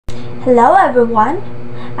Hello everyone,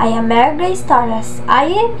 I am Mary Grace Torres. I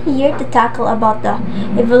am here to tackle about the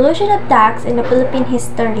evolution of tax in the Philippine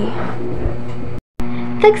history.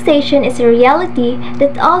 Taxation is a reality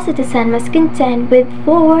that all citizens must contend with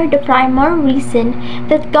for the primary reason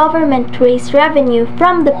that government raise revenue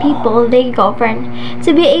from the people they govern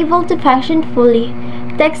to be able to function fully.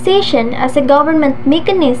 Taxation as a government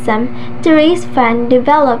mechanism to raise funds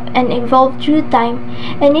developed and evolved through time,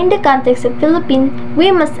 and in the context of Philippines,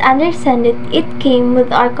 we must understand that it came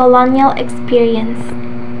with our colonial experience.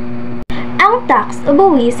 Ang tax o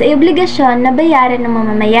buwis ay obligasyon na bayaran ng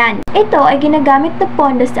mamamayan. Ito ay ginagamit na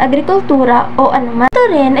pondo sa agrikultura o anuman. Ito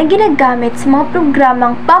rin ay ginagamit sa mga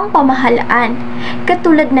programang pampamahalaan,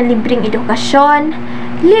 katulad na libreng edukasyon,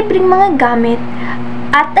 libreng mga gamit,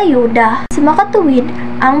 at ayuda. Sa makatuwid,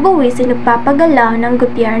 ang buwis ay nagpapagalaw ng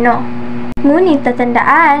gobyerno. Ngunit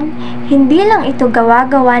tatandaan, hindi lang ito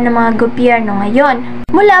gawa-gawa ng mga gobyerno ngayon.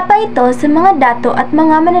 Mula pa ito sa mga dato at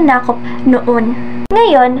mga mananakop noon.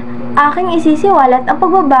 Ngayon, aking isisiwalat ang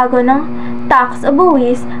pagbabago ng tax o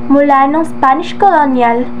buwis mula ng Spanish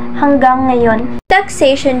colonial hanggang ngayon.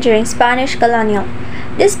 Taxation during Spanish colonial.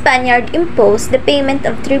 The Spaniard imposed the payment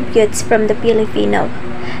of tributes from the Filipino.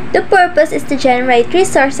 The purpose is to generate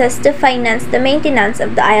resources to finance the maintenance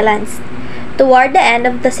of the islands. Toward the end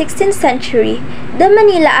of the 16th century, the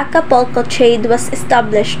Manila-Acapulco trade was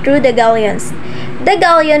established through the galleons. The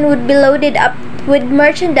galleon would be loaded up with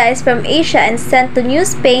merchandise from Asia and sent to New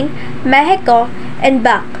Spain, Mexico, and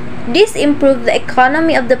back. This improved the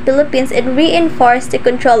economy of the Philippines and reinforced the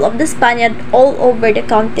control of the Spaniard all over the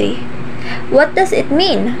country. What does it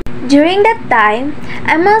mean? During that time,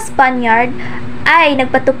 ang mga Spaniard ay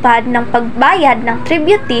nagpatupad ng pagbayad ng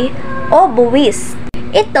tribute o buwis.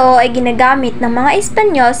 Ito ay ginagamit ng mga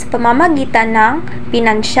Espanyol sa pamamagitan ng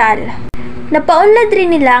pinansyal. Napaunlad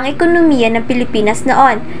rin nila ang ekonomiya ng Pilipinas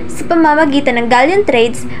noon. Sa pamamagitan ng galleon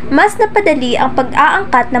trades, mas napadali ang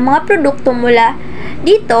pag-aangkat ng mga produkto mula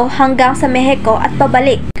dito hanggang sa Mexico at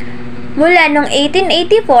pabalik. Mula noong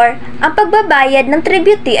 1884, ang pagbabayad ng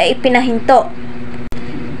tribute ay ipinahinto.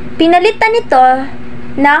 Pinalitan ito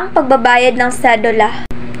ng pagbabayad ng sedula.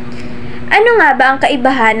 Ano nga ba ang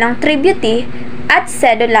kaibahan ng tribute at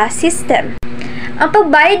sedula system? Ang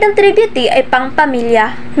pagbayad ng tribute ay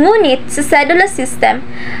pangpamilya, ngunit sa sedula system,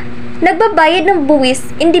 nagbabayad ng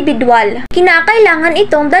buwis individual. Kinakailangan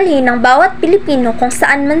itong dalhin ng bawat Pilipino kung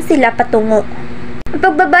saan man sila patungo. Ang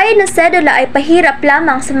pagbabayad ng sedula ay pahirap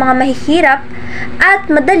lamang sa mga mahihirap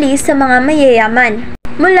at madali sa mga mayayaman.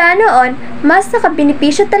 Mula noon, mas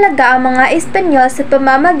nakabenepisyo talaga ang mga Espanyol sa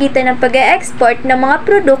pamamagitan ng pag-e-export ng mga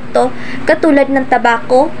produkto katulad ng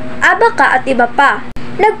tabako, abaka at iba pa.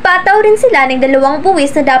 Nagpataw rin sila ng dalawang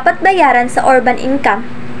buwis na dapat bayaran sa urban income.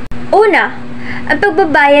 Una, ang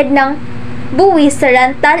pagbabayad ng buwis sa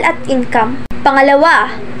rental at income.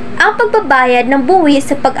 Pangalawa, ang pagbabayad ng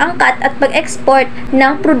buwis sa pag-angkat at pag-export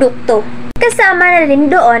ng produkto. Kasama na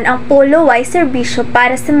rin doon ang polo-wise serbisyo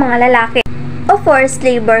para sa mga lalaki o forced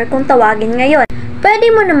labor kung tawagin ngayon. Pwede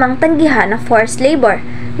mo namang tanggihan ang forced labor,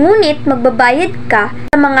 ngunit magbabayad ka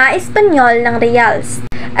sa mga Espanyol ng reals.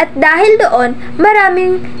 At dahil doon,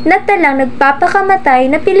 maraming natalang nagpapakamatay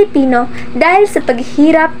na Pilipino dahil sa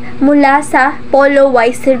paghihirap mula sa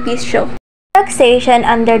polo-wise serbisyo. Taxation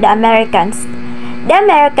under the Americans. The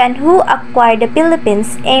Americans who acquired the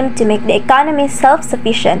Philippines aimed to make the economy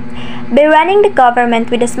self-sufficient by running the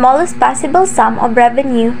government with the smallest possible sum of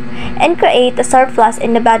revenue and create a surplus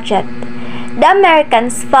in the budget. The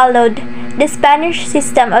Americans followed the Spanish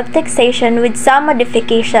system of taxation with some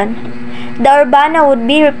modification. The urbana would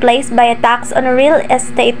be replaced by a tax on real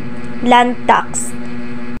estate land tax.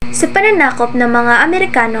 Sa pananakop ng mga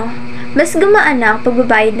Amerikano, mas gumaan na ang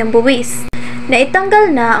pagbabayad ng buwis.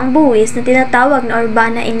 Naitanggal na ang buwis na tinatawag na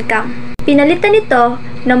urbana income. Pinalitan ito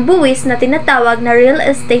ng buwis na tinatawag na real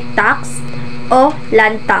estate tax o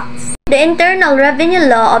land tax. The Internal Revenue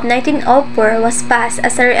Law of 1904 was passed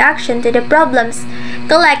as a reaction to the problems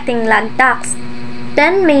collecting land tax.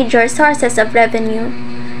 10 major sources of revenue.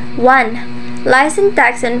 1. License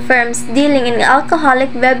tax on firms dealing in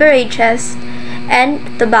alcoholic beverages and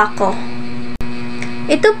tobacco.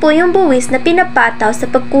 Ito po yung buwis na pinapataw sa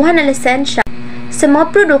pagkuha ng lisensya sa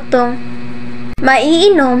mga produktong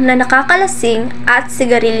maiinom na nakakalasing at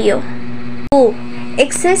sigarilyo. 2.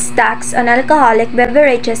 Excise tax on alcoholic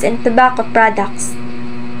beverages and tobacco products.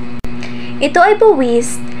 Ito ay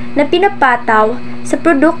buwis na pinapataw sa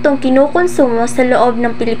produktong kinukonsumo sa loob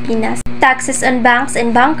ng Pilipinas. Taxes on banks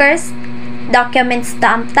and bankers, document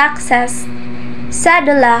stamp taxes,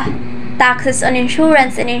 sedula, taxes on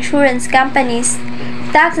insurance and insurance companies,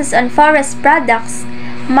 taxes on forest products,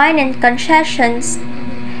 mine and concessions,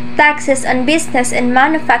 taxes on business and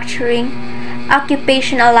manufacturing,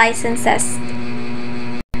 occupational licenses.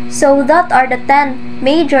 So that are the 10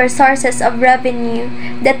 major sources of revenue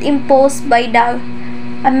that imposed by the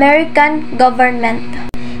American government.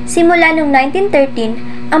 Simula noong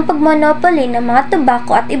 1913, ang pagmonopoly ng mga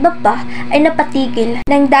tobacco at iba pa ay napatigil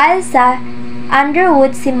nang dahil sa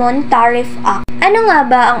Underwood-Simon Tariff Act. Ano nga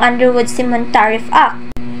ba ang Underwood-Simon Tariff Act?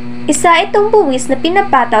 Isa itong buwis na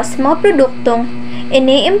pinapataw sa mga produktong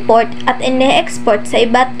ini-import at ini-export sa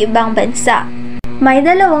iba't ibang bansa. May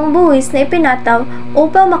dalawang buwis na ipinataw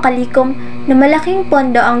upang makalikom na malaking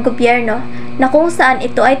pondo ang gobyerno na kung saan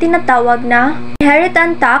ito ay tinatawag na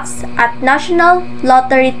Inheritance Tax at National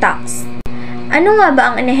Lottery Tax. Ano nga ba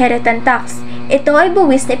ang Inheritance Tax? Ito ay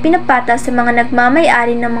buwis na ipinapataw sa mga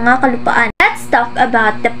nagmamay-ari ng mga kalupaan. Let's talk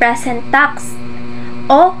about the present tax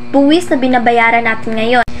o buwis na binabayaran natin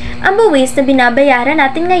ngayon. Ang buwis na binabayaran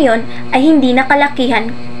natin ngayon ay hindi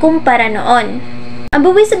nakalakihan kumpara noon. Ang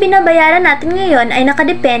buwis na binabayaran natin ngayon ay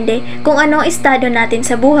nakadepende kung anong estado natin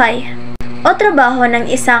sa buhay o trabaho ng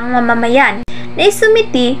isang mamamayan.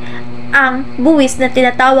 Naisumiti ang buwis na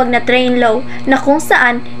tinatawag na train law na kung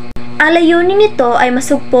saan ang layunin nito ay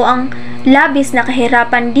masugpo ang labis na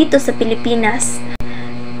kahirapan dito sa Pilipinas.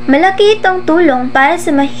 Malaki itong tulong para sa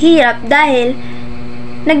mahirap dahil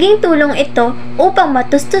naging tulong ito upang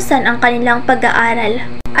matustusan ang kanilang pag-aaral.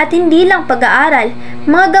 At hindi lang pag-aaral,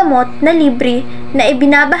 mga gamot na libre na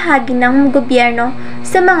ibinabahagi ng gobyerno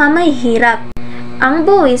sa mga mahihirap. Ang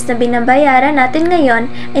buwis na binabayaran natin ngayon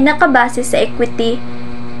ay nakabase sa equity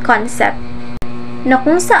concept, na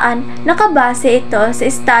kung saan nakabase ito sa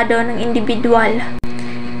estado ng individual.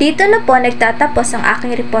 Dito na po nagtatapos ang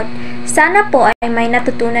aking report. Sana po ay may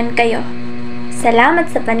natutunan kayo. Salamat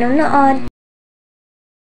sa panonood!